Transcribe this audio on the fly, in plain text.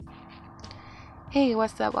Hey,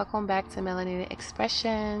 what's up? Welcome back to Melanated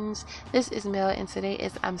Expressions. This is Mel, and today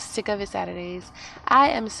is I'm Sick of It Saturdays. I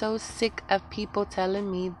am so sick of people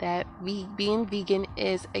telling me that being vegan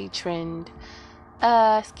is a trend.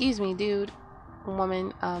 Excuse me, dude,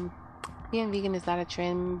 woman. Being vegan is not a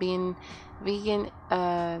trend. Being vegan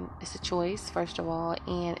is a choice, first of all,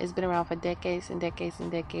 and it's been around for decades and decades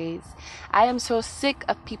and decades. I am so sick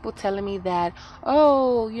of people telling me that,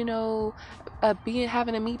 oh, being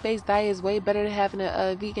having a meat-based diet is way better than having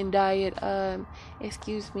a vegan diet.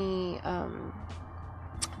 Excuse me.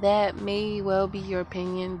 That may well be your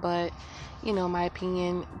opinion, but my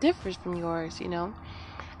opinion differs from yours.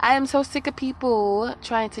 I am so sick of people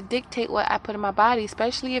trying to dictate what I put in my body,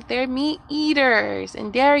 especially if they're meat eaters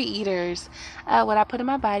and dairy eaters. What I put in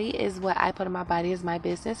my body is what I put in my body is my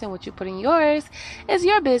business, and what you put in yours is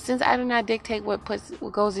your business. I do not dictate what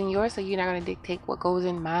goes in yours, so you're not going to dictate what goes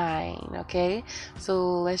in mine, okay?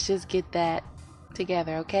 So let's just get that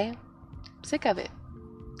together, okay? I'm sick of it.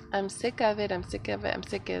 I'm sick of it. I'm sick of it. I'm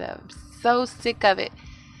sick of it. I'm so sick of it.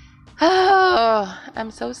 Oh, I'm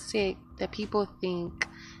so sick that people think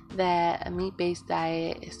that a meat-based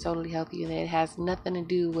diet is totally healthy and that it has nothing to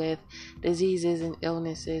do with diseases and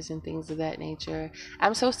illnesses and things of that nature.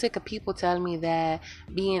 I'm so sick of people telling me that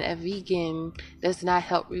being a vegan does not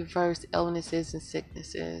help reverse illnesses and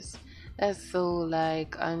sicknesses. That's so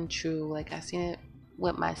untrue. I've seen it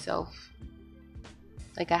with myself.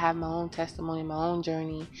 I have my own testimony, my own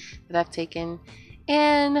journey that I've taken,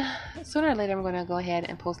 and sooner or later I'm going to go ahead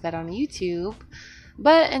and post that on YouTube.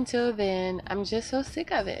 But until then, I'm just so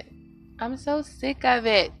sick of it. I'm so sick of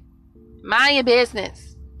it. Mind your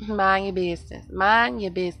business. Mind your business. Mind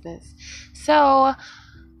your business. So,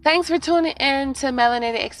 thanks for tuning in to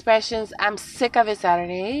Melanated Expressions. I'm Sick of It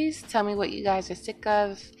Saturdays. Tell me what you guys are sick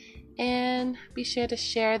of, and be sure to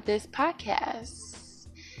share this podcast.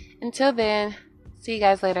 Until then, see you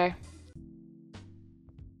guys later.